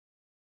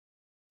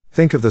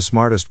Think of the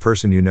smartest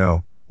person you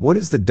know. What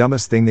is the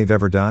dumbest thing they've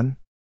ever done?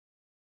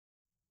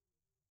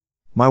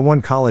 My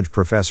one college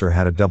professor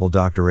had a double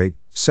doctorate,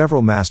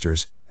 several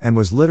masters, and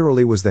was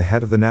the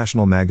head of the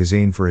national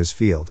magazine for his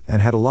field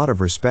and had a lot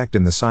of respect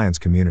in the science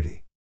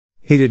community.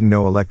 He didn't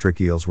know electric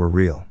eels were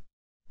real.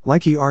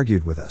 Like he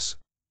argued with us.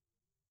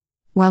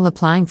 While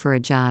applying for a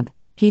job,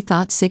 he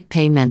thought sick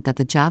pay meant that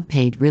the job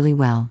paid really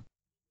well.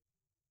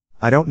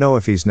 I don't know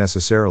if he's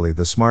necessarily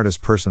the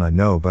smartest person I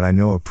know, but I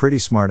know a pretty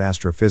smart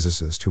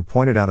astrophysicist who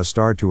pointed out a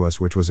star to us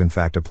which was in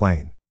fact a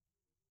plane.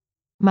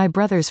 My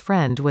brother's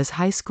friend was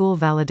high school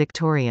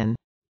valedictorian.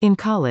 In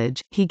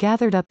college, he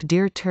gathered up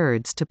deer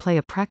turds to play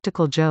a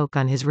practical joke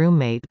on his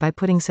roommate by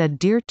putting said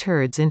deer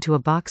turds into a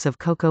box of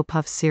Cocoa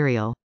Puffs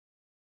cereal.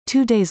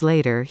 2 days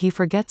later he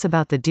forgets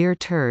about the deer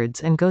turds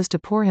and goes to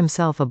pour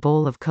himself a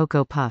bowl of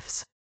Cocoa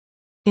Puffs.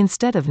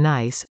 Instead of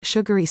nice,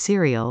 sugary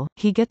cereal,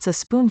 he gets a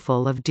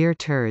spoonful of deer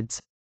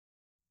turds.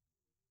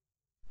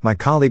 My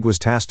colleague was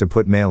tasked to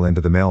put mail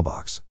into the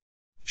mailbox.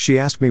 She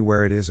asked me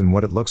where it is and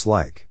what it looks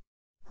like.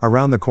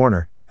 Around the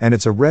corner, and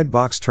it's a red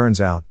box. Turns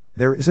out,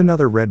 there is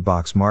another red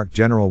box marked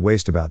General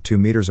Waste about 2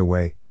 meters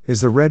away,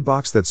 is the red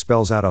box that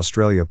spells out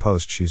Australia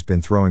Post. She's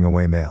been throwing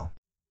away mail.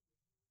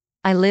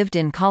 I lived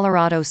in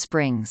Colorado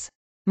Springs.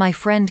 My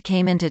friend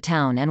came into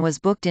town and was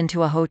booked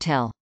into a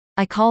hotel.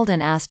 I called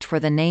and asked for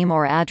the name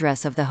or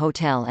address of the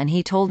hotel and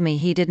he told me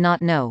he did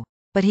not know,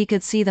 but he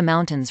could see the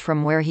mountains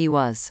from where he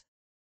was.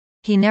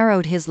 He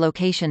narrowed his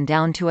location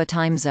down to a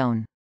time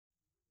zone.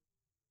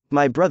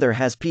 My brother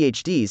has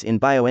PhDs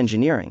in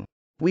bioengineering.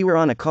 We were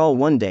on a call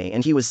one day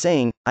and he was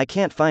saying, "I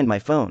can't find my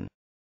phone.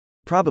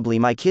 Probably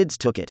my kids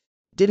took it."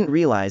 Didn't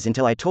realize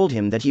until I told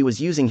him that he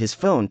was using his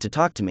phone to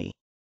talk to me.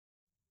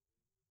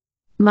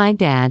 My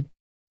dad.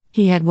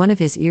 He had one of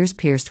his ears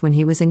pierced when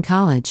he was in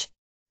college.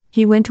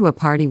 He went to a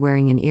party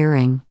wearing an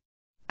earring.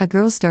 A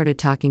girl started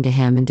talking to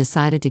him and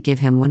decided to give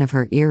him one of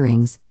her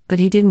earrings, but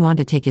he didn't want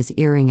to take his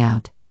earring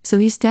out, so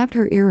he stabbed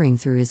her earring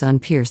through his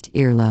unpierced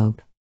earlobe.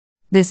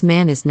 This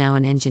man is now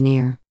an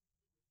engineer.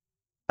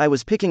 I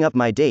was picking up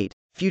my date,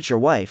 future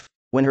wife,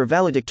 when her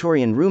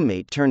valedictorian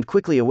roommate turned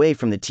quickly away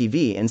from the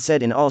TV and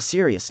said in all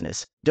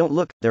seriousness, "Don't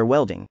look, they're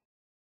welding.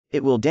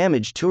 It will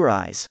damage your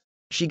eyes."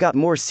 She got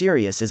more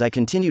serious as I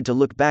continued to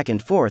look back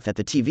and forth at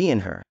the TV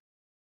and her.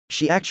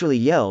 She actually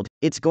yelled,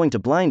 "It's going to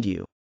blind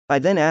you." I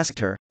then asked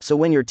her, "So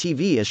when your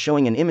TV is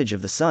showing an image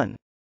of the sun?"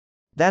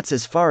 That's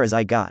as far as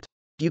I got.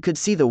 You could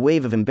see the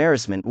wave of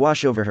embarrassment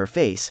wash over her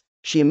face.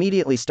 She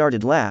immediately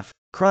started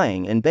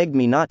crying and begged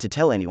me not to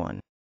tell anyone.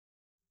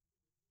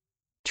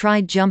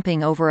 Tried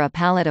jumping over a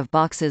pallet of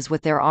boxes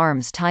with their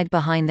arms tied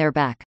behind their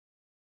back.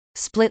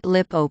 Split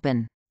lip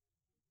open.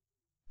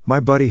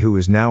 My buddy, who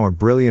is now a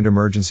brilliant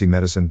emergency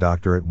medicine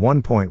doctor, at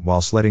one point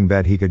while sledding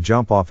bet he could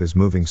jump off his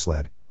moving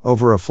sled,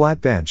 over a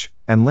flat bench,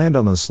 and land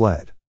on the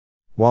sled.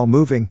 While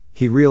moving,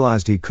 he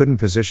realized he couldn't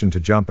position to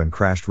jump and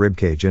crashed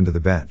ribcage into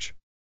the bench.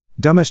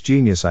 Dumbest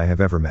genius I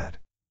have ever met.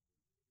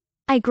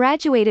 I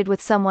graduated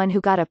with someone who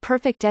got a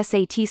perfect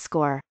SAT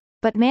score,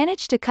 but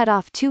managed to cut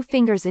off 2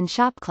 fingers in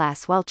shop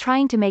class while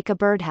trying to make a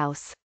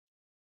birdhouse.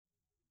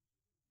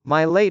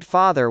 My late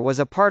father was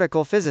a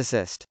particle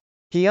physicist.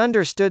 He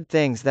understood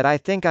things that I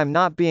think I'm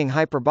not being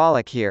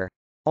hyperbolic here.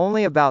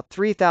 Only about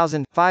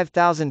 3,000,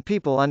 5,000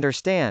 people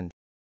understand.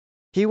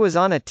 He was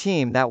on a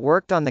team that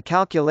worked on the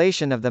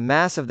calculation of the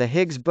mass of the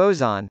Higgs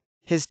boson.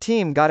 His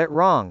team got it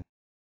wrong.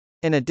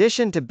 In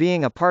addition to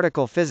being a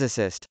particle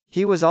physicist,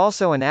 he was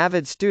also an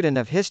avid student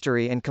of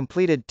history and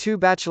completed 2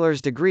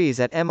 bachelor's degrees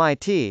at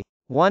MIT,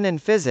 one in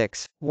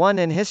physics, one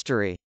in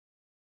history.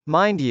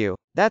 Mind you,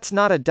 that's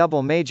not a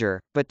double major,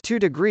 but 2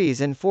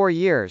 degrees in 4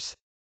 years.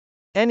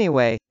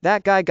 Anyway,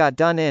 that guy got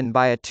done in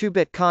by a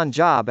 2-bit con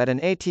job at an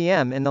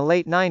ATM in the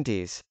late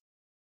 90s.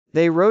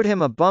 They wrote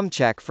him a bum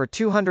check for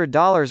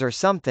 $200 or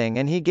something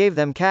and he gave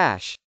them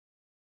cash.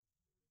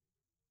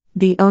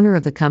 The owner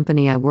of the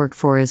company I work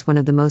for is one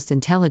of the most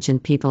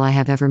intelligent people I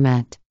have ever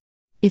met.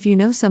 If you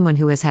know someone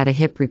who has had a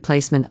hip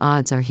replacement,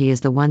 odds are he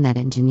is the one that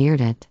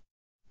engineered it.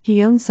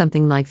 He owns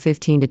something like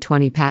 15 to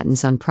 20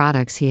 patents on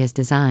products he has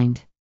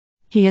designed.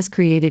 He has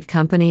created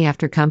company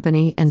after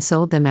company and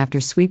sold them after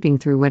sweeping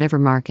through whatever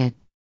market.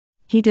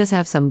 He does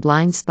have some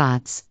blind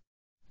spots.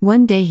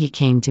 One day he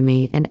came to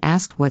me and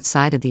asked what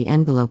side of the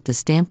envelope the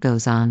stamp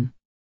goes on.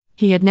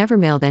 He had never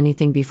mailed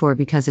anything before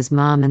because his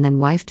mom and then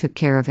wife took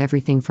care of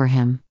everything for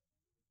him.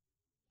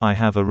 I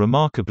have a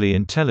remarkably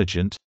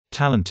intelligent,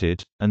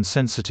 talented, and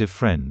sensitive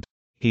friend.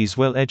 He's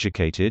well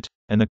educated,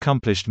 an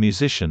accomplished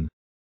musician,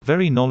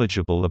 very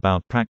knowledgeable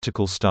about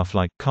practical stuff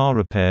like car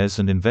repairs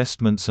and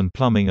investments and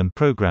plumbing and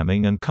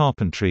programming and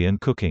carpentry and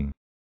cooking.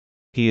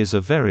 He is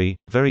a very,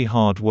 very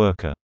hard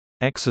worker.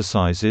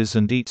 Exercises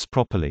and eats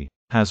properly.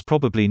 Has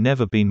probably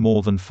never been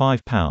more than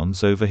 5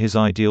 pounds over his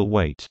ideal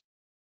weight.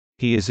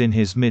 He is in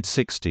his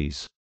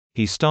mid-60s.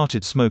 He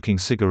started smoking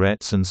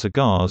cigarettes and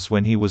cigars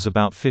when he was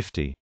about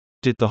 50.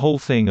 Did the whole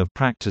thing of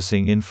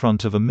practicing in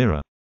front of a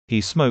mirror.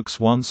 He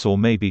smokes once or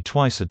maybe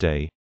twice a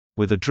day,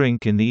 with a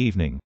drink in the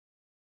evening.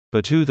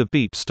 But who the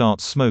beep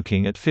starts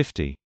smoking at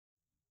 50?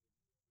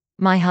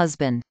 My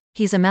husband.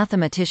 He's a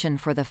mathematician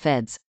for the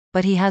feds,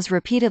 but he has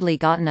repeatedly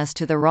gotten us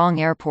to the wrong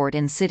airport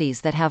in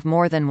cities that have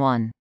more than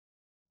one.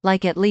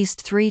 Like at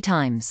least 3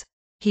 times.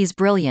 He's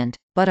brilliant,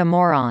 but a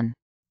moron.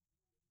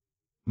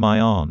 My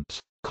aunt,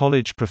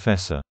 college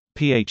professor,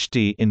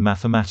 PhD in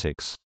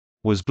mathematics,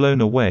 was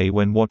blown away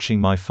when watching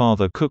my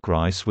father cook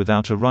rice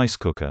without a rice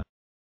cooker.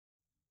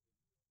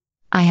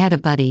 I had a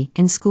buddy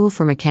in school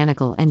for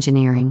mechanical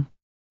engineering.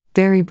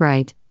 Very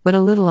bright, but a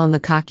little on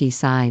the cocky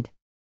side.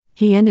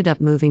 He ended up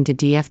moving to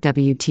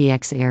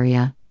DFW-TX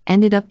area,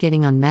 ended up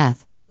getting on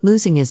meth,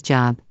 losing his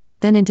job,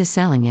 then into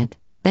selling it,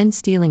 then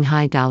stealing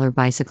high-dollar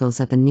bicycles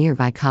at the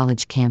nearby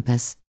college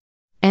campus.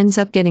 Ends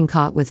up getting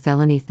caught with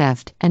felony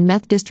theft and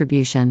meth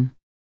distribution.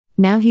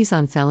 Now he's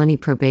on felony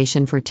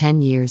probation for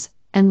 10 years,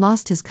 and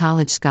lost his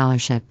college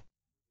scholarship.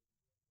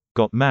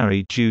 Got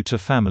married due to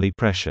family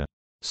pressure.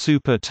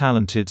 Super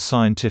talented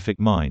scientific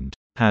mind.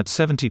 Had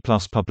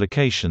 70+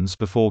 publications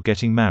before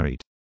getting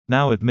married.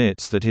 Now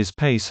admits that his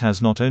pace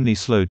has not only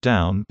slowed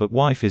down but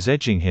wife is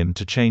edging him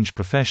to change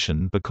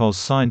profession because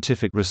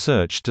scientific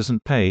research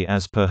doesn't pay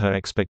as per her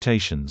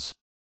expectations.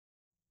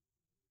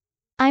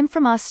 I'm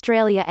from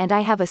Australia and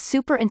I have a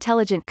super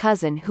intelligent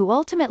cousin who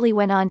ultimately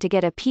went on to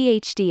get a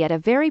PhD at a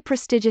very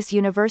prestigious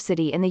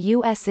university in the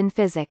US in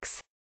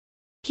physics.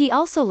 He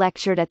also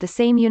lectured at the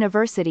same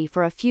university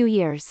for a few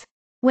years.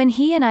 When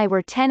he and I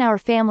were 10, our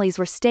families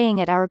were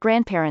staying at our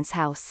grandparents'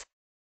 house.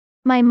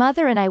 My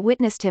mother and I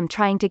witnessed him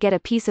trying to get a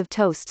piece of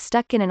toast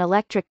stuck in an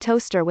electric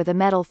toaster with a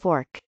metal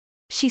fork.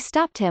 She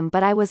stopped him,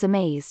 but I was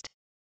amazed.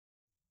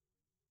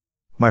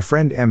 My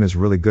friend M is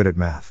really good at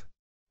math.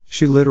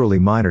 She literally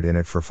minored in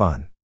it for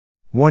fun.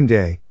 One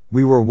day,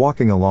 we were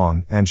walking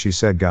along and she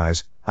said,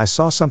 "Guys, I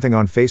saw something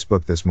on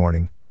Facebook this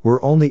morning.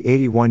 We're only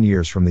 81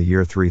 years from the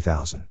year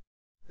 3000.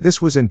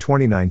 This was in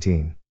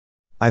 2019.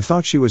 I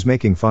thought she was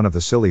making fun of the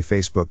silly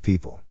Facebook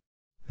people.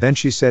 Then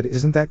she said,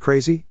 "Isn't that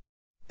crazy?"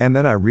 And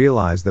then I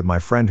realized that my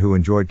friend who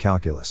enjoyed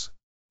calculus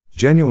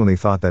genuinely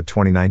thought that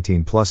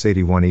 2019 plus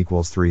 81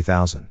 equals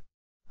 3000.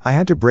 I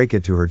had to break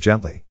it to her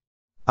gently.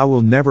 I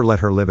will never let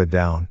her live it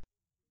down.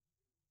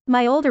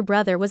 My older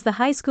brother was the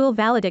high school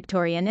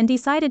valedictorian and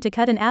decided to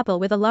cut an apple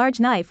with a large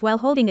knife while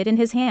holding it in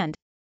his hand.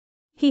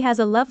 He has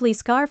a lovely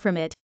scar from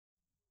it.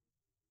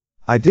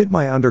 I did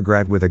my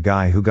undergrad with a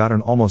guy who got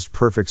an almost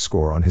perfect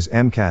score on his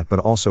MCAT but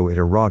also ate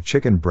a raw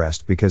chicken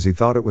breast because he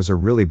thought it was a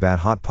really bad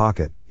Hot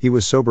Pocket. He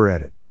was sober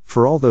at it.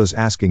 For all those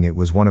asking, it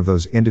was one of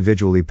those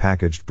individually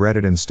packaged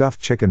breaded and stuffed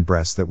chicken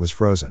breasts that was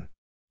frozen.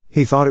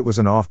 He thought it was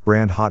an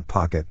off-brand Hot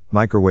Pocket,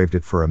 microwaved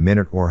it for a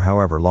minute or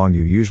however long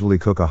you usually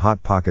cook a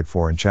Hot Pocket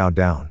for and chowed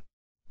down.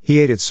 He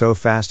ate it so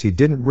fast he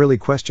didn't really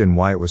question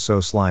why it was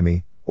so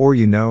slimy, or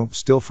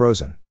still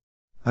frozen.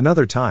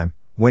 Another time,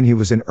 when he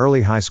was in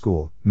early high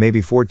school,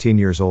 maybe 14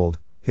 years old,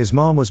 his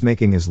mom was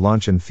making his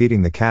lunch and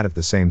feeding the cat at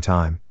the same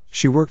time.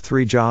 She worked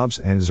 3 jobs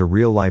and is a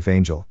real-life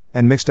angel,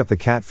 and mixed up the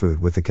cat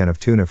food with the can of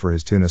tuna for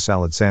his tuna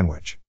salad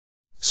sandwich.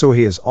 So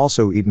he has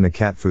also eaten a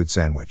cat food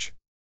sandwich.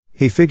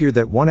 He figured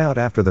that one out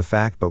after the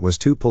fact but was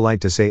too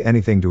polite to say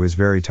anything to his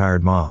very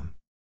tired mom.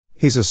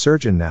 He's a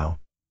surgeon now.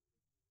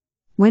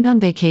 Went on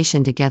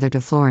vacation together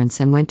to Florence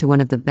and went to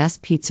one of the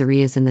best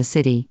pizzerias in the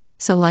city,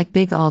 so like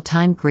big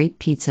all-time great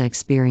pizza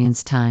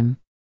experience time.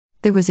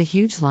 There was a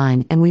huge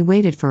line and we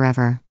waited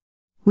forever.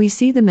 We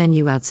see the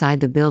menu outside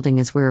the building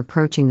as we're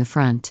approaching the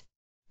front.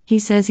 He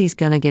says he's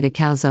gonna get a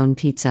calzone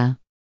pizza.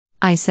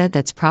 I said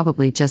that's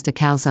probably just a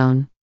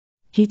calzone.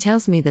 He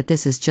tells me that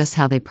this is just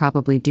how they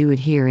probably do it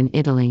here in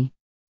Italy.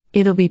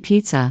 It'll be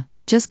pizza,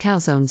 just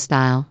calzone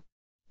style.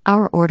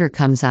 Our order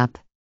comes up.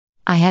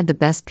 I had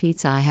the best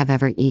pizza I have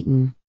ever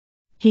eaten.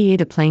 He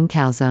ate a plain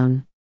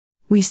calzone.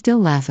 We still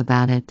laugh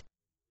about it.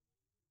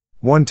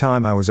 One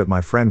time I was at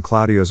my friend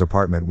Claudio's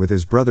apartment with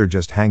his brother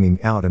just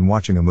hanging out and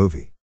watching a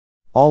movie.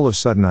 All of a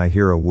sudden I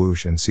hear a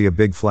whoosh and see a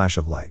big flash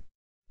of light.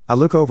 I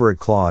look over at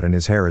Claude and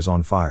his hair is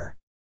on fire.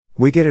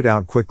 We get it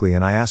out quickly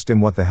and I asked him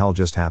what the hell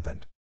just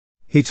happened.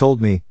 He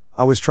told me,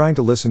 "I was trying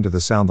to listen to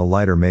the sound the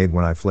lighter made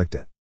when I flicked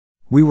it."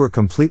 We were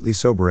completely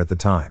sober at the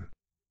time.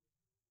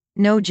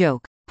 No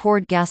joke.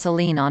 Poured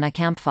gasoline on a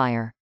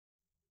campfire.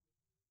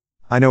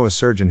 I know a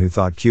surgeon who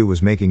thought Q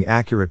was making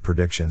accurate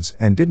predictions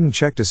and didn't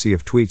check to see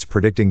if tweets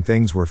predicting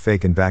things were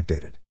fake and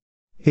backdated.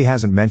 He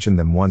hasn't mentioned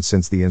them once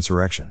since the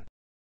insurrection.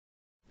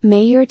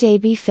 May your day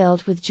be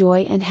filled with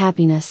joy and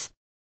happiness.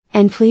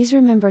 And please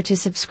remember to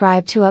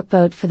subscribe to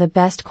Upvote for the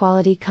best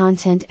quality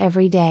content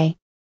every day.